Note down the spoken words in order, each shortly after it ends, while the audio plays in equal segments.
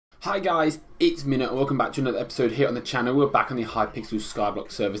Hi guys, it's Mino and welcome back to another episode here on the channel. We're back on the Hypixel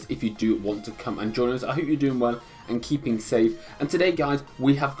Skyblock servers if you do want to come and join us. I hope you're doing well and keeping safe. And today guys,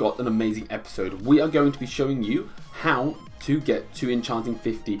 we have got an amazing episode. We are going to be showing you how to get to Enchanting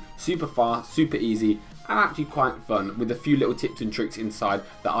 50 super fast, super easy, and actually quite fun, with a few little tips and tricks inside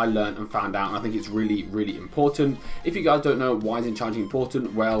that I learned and found out, and I think it's really important. If you guys don't know why is Enchanting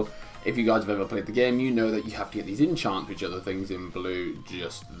important, well, if you guys have ever played the game, you know that you have to get these enchants, which are the things in blue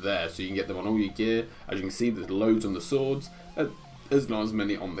just there. So you can get them on all your gear. As you can see, there's loads on the swords, there's not as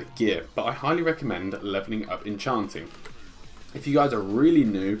many on the gear. But I highly recommend leveling up enchanting. If you guys are really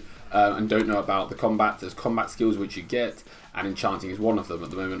new and don't know about the combat, there's combat skills which you get, and enchanting is one of them. At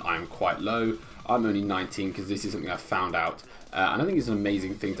the moment, I'm quite low. I'm only 19 because this is something I found out. And I think it's an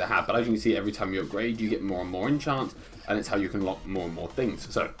amazing thing to have. But as you can see, every time you upgrade, you get more and more enchants. And it's how you can unlock more and more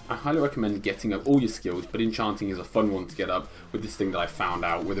things. So I highly recommend getting up all your skills, but enchanting is a fun one to get up with this thing that I found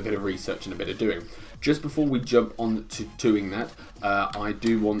out with a bit of research and a bit of doing. Just before we jump on to doing that, I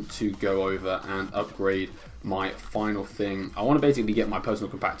do want to go over and upgrade my final thing. I want to basically get my personal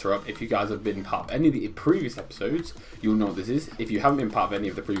compactor up. If you guys have been part of any of the previous episodes, you'll know what this is. If you haven't been part of any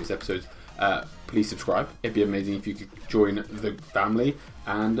of the previous episodes, please subscribe. It'd be amazing if you could join the family,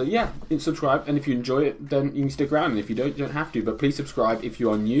 and yeah, subscribe, and if you enjoy it, then you can stick around, and if you don't, you don't have to, but please subscribe if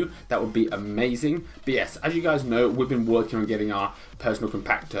you are new. That would be amazing. But yes, as you guys know, we've been working on getting our personal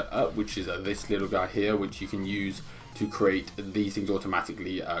compactor up, which is this little guy here, which you can use to create these things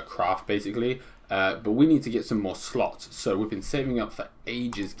automatically, craft basically. But we need to get some more slots, so we've been saving up for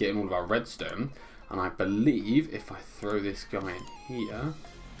ages getting all of our redstone, and I believe if I throw this guy in here,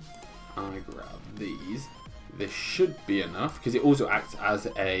 I grab these, this should be enough, because it also acts as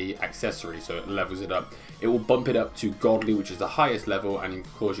a accessory, so it levels it up. It will bump it up to godly, which is the highest level, and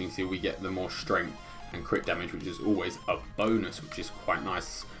of course you can see we get the more strength and crit damage, which is always a bonus, which is quite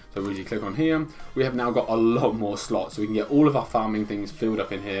nice. So we click on here, we have now got a lot more slots, so we can get all of our farming things filled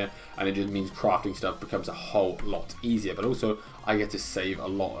up in here, and it just means crafting stuff becomes a whole lot easier. But also I get to save a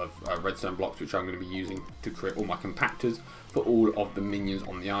lot of redstone blocks, which I'm going to be using to create all my compactors for all of the minions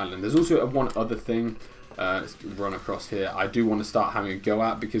on the island. There's also one other thing, let's run across here, I do want to start having a go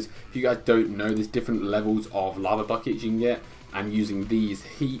at, because if you guys don't know, there's different levels of lava buckets you can get, and using these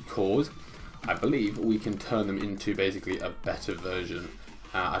heat cores, I believe we can turn them into basically a better version.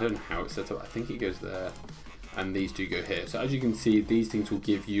 I don't know how it's set up, I think it goes there, and these two go here. So as you can see, these things will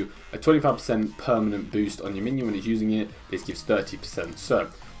give you a 25% permanent boost on your minion when it's using it. This gives 30%. So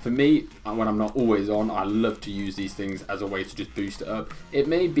for me, when I'm not always on, I love to use these things as a way to just boost it up. It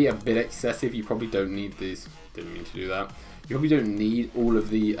may be a bit excessive, you probably don't need this, didn't mean to do that. You probably don't need all of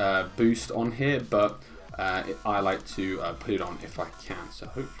the boost on here, but I like to put it on if I can. So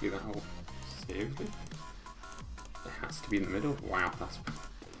hopefully that will, seriously? It has to be in the middle. Wow,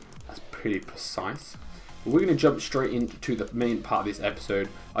 that's pretty precise. But we're going to jump straight into the main part of this episode.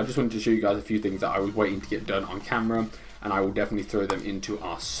 I just wanted to show you guys a few things that I was waiting to get done on camera, and I will definitely throw them into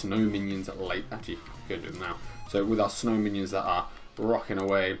our snow minions late. Actually, I'm going to do them now. So with our snow minions that are rocking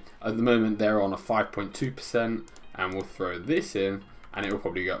away, at the moment they're on a 5.2%, and we'll throw this in, and it will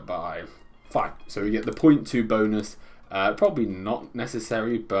probably go up by 5. So we get the 0.2 bonus. Probably not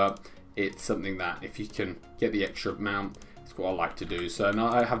necessary, but it's something that if you can get the extra amount, it's what I like to do. So now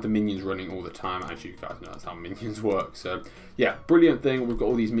I have the minions running all the time. As you guys know, that's how minions work. So yeah, brilliant thing. We've got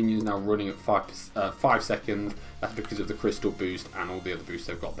all these minions now running at 5 seconds. That's because of the crystal boost and all the other boosts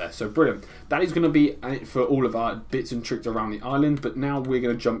they've got there. So brilliant. That is going to be it for all of our bits and tricks around the island. But now we're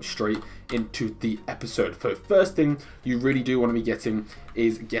going to jump straight into the episode. So first thing you really do want to be getting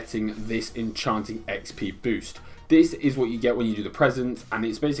is getting this enchanting XP boost. This is what you get when you do the presents, and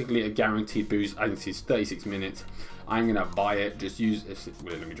it's basically a guaranteed boost. I can see it's 36 minutes. I'm going to buy it, just use,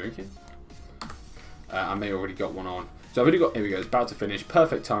 let me drink it. I may have already got one on. So I've already got, here we go, it's about to finish.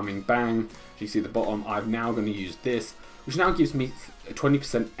 Perfect timing, bang. As you see at the bottom, I'm now going to use this, which now gives me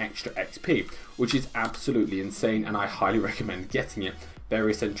 20% extra XP, which is absolutely insane, and I highly recommend getting it.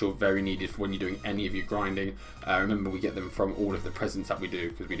 Very essential, very needed for when you're doing any of your grinding. Remember, we get them from all of the presents that we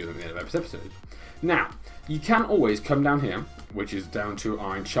do, because we do them at the end of every episode. Now, you can always come down here, which is down to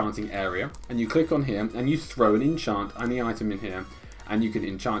our enchanting area, and you click on here, and you throw an enchant, any item in here, and you can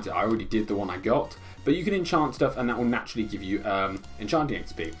enchant it. I already did the one I got, but you can enchant stuff, and that will naturally give you enchanting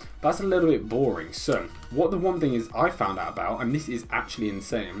XP. That's a little bit boring. So, what the one thing is I found out about, and this is actually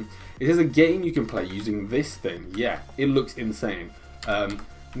insane, is there's a game you can play using this thing. Yeah, it looks insane.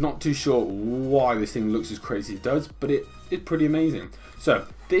 Not too sure why this thing looks as crazy as it does, but it's pretty amazing. So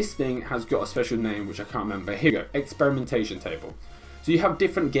this thing has got a special name which I can't remember. Here we go, Experimentation table. So you have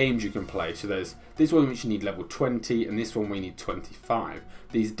different games you can play. So there's this one which you need level 20 and this one we need 25.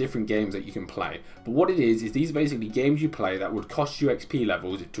 These different games that you can play. But what it is these are basically games you play that would cost you XP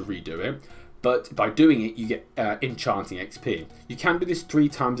levels to redo it. But by doing it, you get Enchanting XP. You can do this 3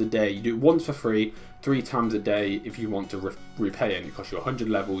 times a day. You do it once for free, 3 times a day if you want to repay it. And it costs you 100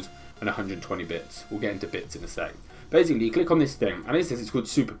 levels and 120 bits. We'll get into bits in a sec. Basically, you click on this thing, and it says it's called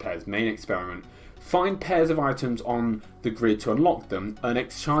Super Pairs, main experiment. Find pairs of items on the grid to unlock them, earn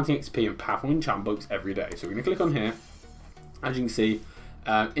Enchanting XP and powerful enchant books every day. So we're going to click on here. As you can see,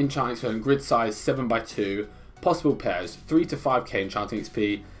 Enchanting XP, grid size 7x2, possible pairs, 3 to 5k Enchanting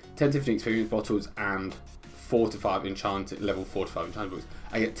XP, 10 to 15 experience bottles, and 4 to 5 level 4 to 5 enchanting books.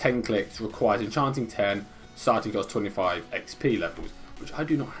 I get 10 clicks, requires enchanting 10, starting cost 25 XP levels, which I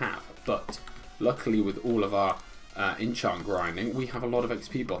do not have, but luckily with all of our enchant grinding, we have a lot of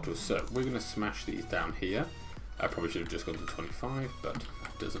XP bottles, so we're going to smash these down here. I probably should have just gone to 25, but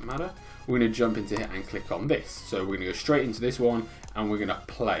that doesn't matter. We're going to jump into here and click on this. So we're going to go straight into this one and we're going to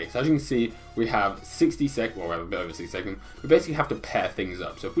play. So as you can see, we have 60 seconds, well, we have a bit over 60 seconds. We basically have to pair things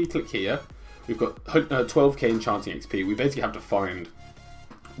up. So if we click here, we've got 12k enchanting XP. We basically have to find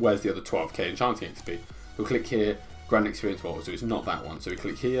where's the other 12k enchanting XP. We'll click here, grand experience bottle, so it's not that one. So we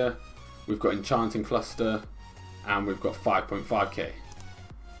click here, we've got enchanting cluster, and we've got 5.5k.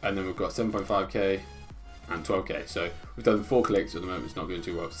 And then we've got 7.5k. And 12k, so we've done 4 clicks at the moment. It's not doing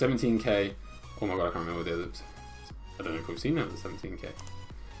too well. 17k. Oh my god, I can't remember the others. I don't know if we've seen another 17k.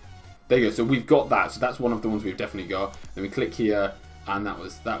 There you go. So we've got that. So that's one of the ones we've definitely got. Then we click here, and that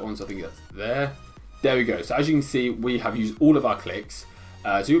was that one. So I think that's there. There we go. So as you can see, we have used all of our clicks.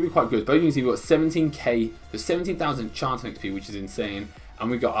 So you'll be quite good. But you can see we've got 17k, so 17,000 enchanting XP, which is insane. And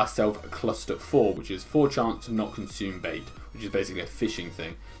we got ourselves a cluster 4, which is 4 chance to not consume bait, which is basically a fishing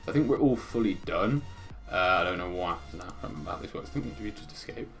thing. So I think we're all fully done. I don't know why. I don't remember how this works. I think we just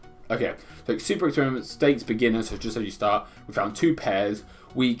escape. Okay, so super experiment stakes beginner. So just as you start, we found 2 pairs.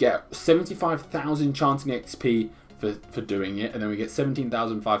 We get 75,000 enchanting XP for doing it, and then we get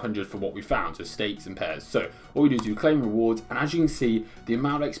 17,500 for what we found. So stakes and pairs. So what we do is we claim rewards, and as you can see, the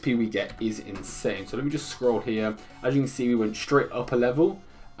amount of XP we get is insane. So let me just scroll here. As you can see, we went straight up a level,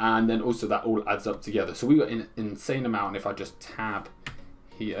 and then also that all adds up together. So we got an insane amount. And if I just tab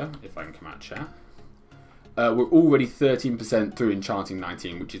here, if I can come out chat. We're already 13% through Enchanting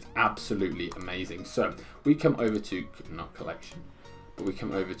 19, which is absolutely amazing. So we come over to, not collection, but we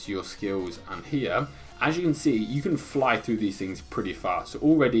come over to your skills, and here, as you can see, you can fly through these things pretty fast. So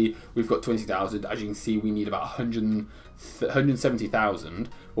already we've got 20,000. As you can see, we need about 170,000.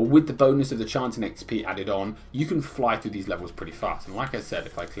 Well, with the bonus of the Enchanting XP added on, you can fly through these levels pretty fast. And like I said,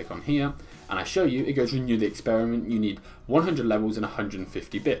 if I click on here and I show you, it goes renew the experiment. You need 100 levels and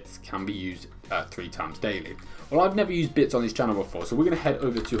 150 bits. Can be used 3 times daily. Well, I've never used bits on this channel before, so we're going to head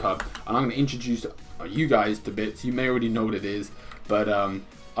over to Hub, and I'm going to introduce you guys to bits. You may already know what it is, but I'm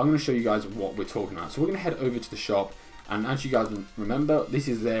going to show you guys what we're talking about. So we're going to head over to the shop, and as you guys remember, this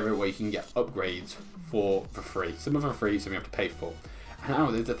is the area where you can get upgrades for free. Some are for free, some you have to pay for. And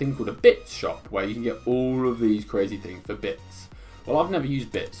now there's a thing called a bits shop where you can get all of these crazy things for bits. Well, I've never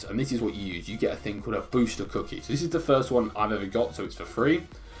used bits, and this is what you use. You get a thing called a booster cookie. So this is the first one I've ever got, so it's for free.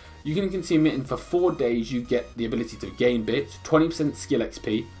 You can consume it, and for 4 days you get the ability to gain bits, 20% skill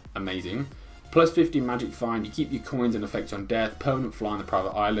XP, amazing, plus 50 magic find, you keep your coins and effects on death, permanent fly on the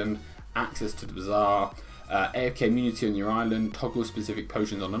private island, access to the bazaar, AFK immunity on your island, toggle specific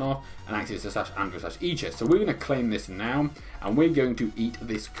potions on and off, and access to /android/e-chest. So we're going to claim this now, and we're going to eat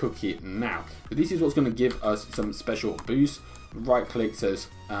this cookie now. So this is what's going to give us some special boost. Right click says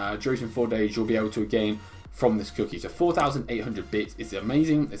duration 4 days you'll be able to gain from this cookie. So 4,800 bits is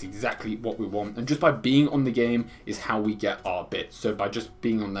amazing. That's exactly what we want. And just by being on the game is how we get our bits. So by just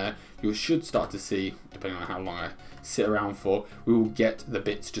being on there, you should start to see, depending on how long I sit around for, we will get the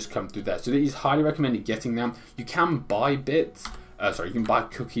bits just come through there. So it is highly recommended getting them. You can buy bits. Sorry, you can buy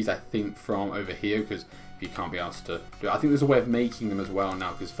cookies, I think, from over here, because you can't be asked to do it. I think there's a way of making them as well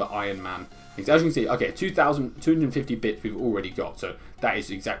now, because for Iron Man, as you can see, okay, 2,250 bits we've already got, so that is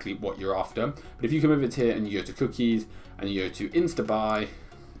exactly what you're after. But if you come over to here and you go to cookies and you go to Insta Buy,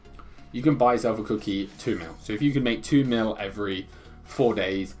 you can buy yourself a cookie 2 mil. So if you can make 2 mil every 4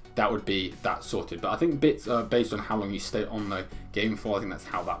 days, that would be that sorted. But I think bits are based on how long you stay on the game for. I think that's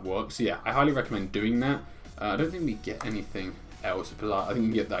how that works. So yeah, I highly recommend doing that. I don't think we get anything else. I think you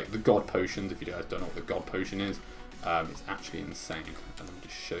can get like the God Potions. If you guys don't know what the God Potion is, it's actually insane. Let me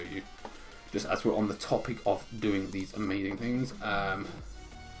just show you. Just as we're on the topic of doing these amazing things.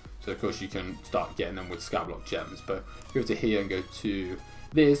 So of course you can start getting them with Skyblock gems, but go to here and go to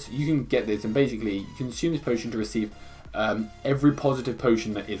this, you can get this, and basically you consume this potion to receive every positive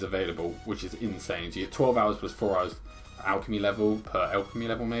potion that is available, which is insane. So you get 12 hours plus 4 hours alchemy level per alchemy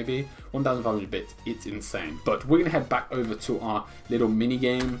level, maybe 1,500 bits. It's insane. But we're gonna head back over to our little mini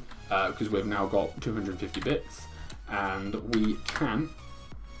game because we've now got 250 bits, and we can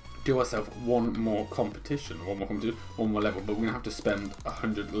do ourselves one more level. But we're gonna have to spend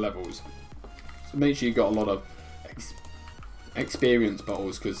 100 levels. So make sure you got a lot of experience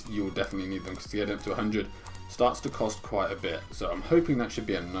bottles, because you'll definitely need them, because to get up to 100 starts to cost quite a bit. So I'm hoping that should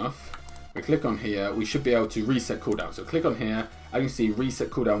be enough. We click on here, we should be able to reset cooldown. So click on here, I can see reset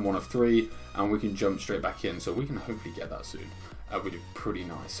cooldown 1 of 3, and we can jump straight back in. So we can hopefully get that soon. Which is pretty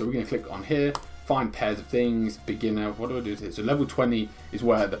nice. So we're going to click on here, find pairs of things, beginner. What do I do here? So level 20 is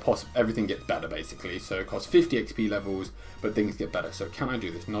where everything gets better, basically. So it costs 50 XP levels, but things get better. So can I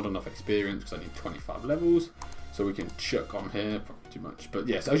do this? Not enough experience, because I need 25 levels. So we can chuck on here, probably too much. But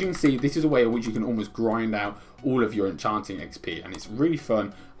yes, as you can see, this is a way in which you can almost grind out all of your enchanting XP, and it's really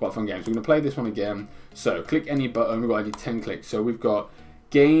fun, quite fun games. We're going to play this one again. So click any button, we've got only 10 clicks. So we've got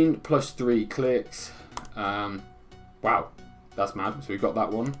gain plus 3 clicks. Wow, that's mad. So we've got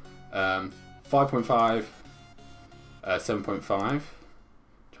that one. 5.5, 7.5,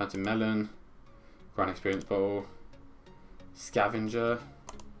 Enchanting Melon, Grand Experience Bottle, Scavenger.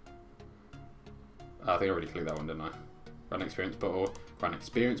 I think I already clicked that one, didn't I? Grand Experience Bottle, Grand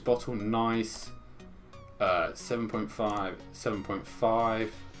Experience Bottle, nice. 7.5, 7.5.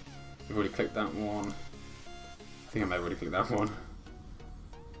 We've already clicked that one. I think I may have already clicked that one.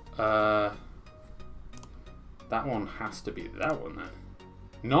 That one has to be that one then.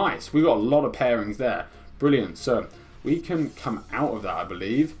 Nice, we got a lot of pairings there. Brilliant. So we can come out of that, I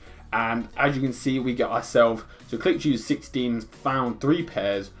believe. And as you can see, we get ourselves, so click choose 16, found 3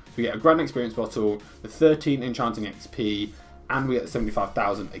 pairs. We get a Grand Experience Bottle, the 13 Enchanting XP, and we get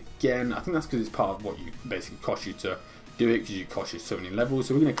 75,000 again. I think that's because it's part of what you basically cost you to do it, because you cost you so many levels.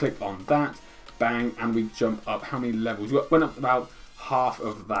 So we're going to click on that, bang, and we jump up. How many levels? We went up about half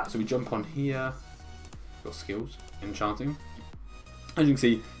of that. So we jump on here. Your skills, enchanting. As you can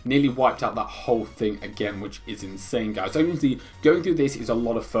see, nearly wiped out that whole thing again, which is insane, guys. So you can see, going through this is a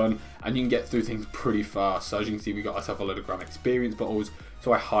lot of fun, and you can get through things pretty fast. So as you can see, we got ourselves a lot of Grand Experience bottles,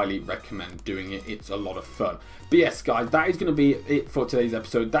 so I highly recommend doing it. It's a lot of fun. But yes, guys, that is going to be it for today's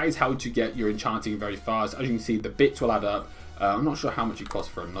episode. That is how to get your enchanting very fast. As you can see, the bits will add up. I'm not sure how much it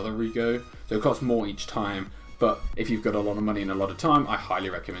costs for another rego, so it costs more each time. But if you've got a lot of money and a lot of time, I highly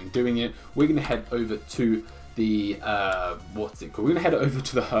recommend doing it. We're going to head over to the what's it called? We're gonna head over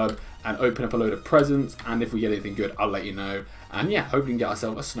to the hub and open up a load of presents, and if we get anything good, I'll let you know. And yeah, hopefully we can get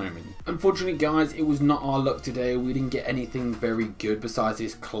ourselves a snowman. Unfortunately, guys, it was not our luck today. We didn't get anything very good besides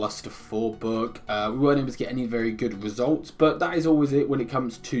this cluster 4 book. We weren't able to get any very good results, but that is always it when it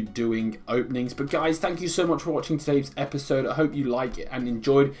comes to doing openings. But guys, thank you so much for watching today's episode. I hope you like it and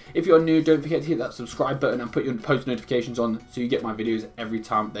enjoyed. If you're new, don't forget to hit that subscribe button and put your post notifications on so you get my videos every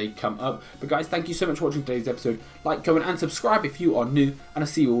time they come up. But guys, thank you so much for watching today's episode. Like, comment and subscribe if you are new, and I'll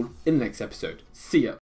see you all in the next episode. See ya.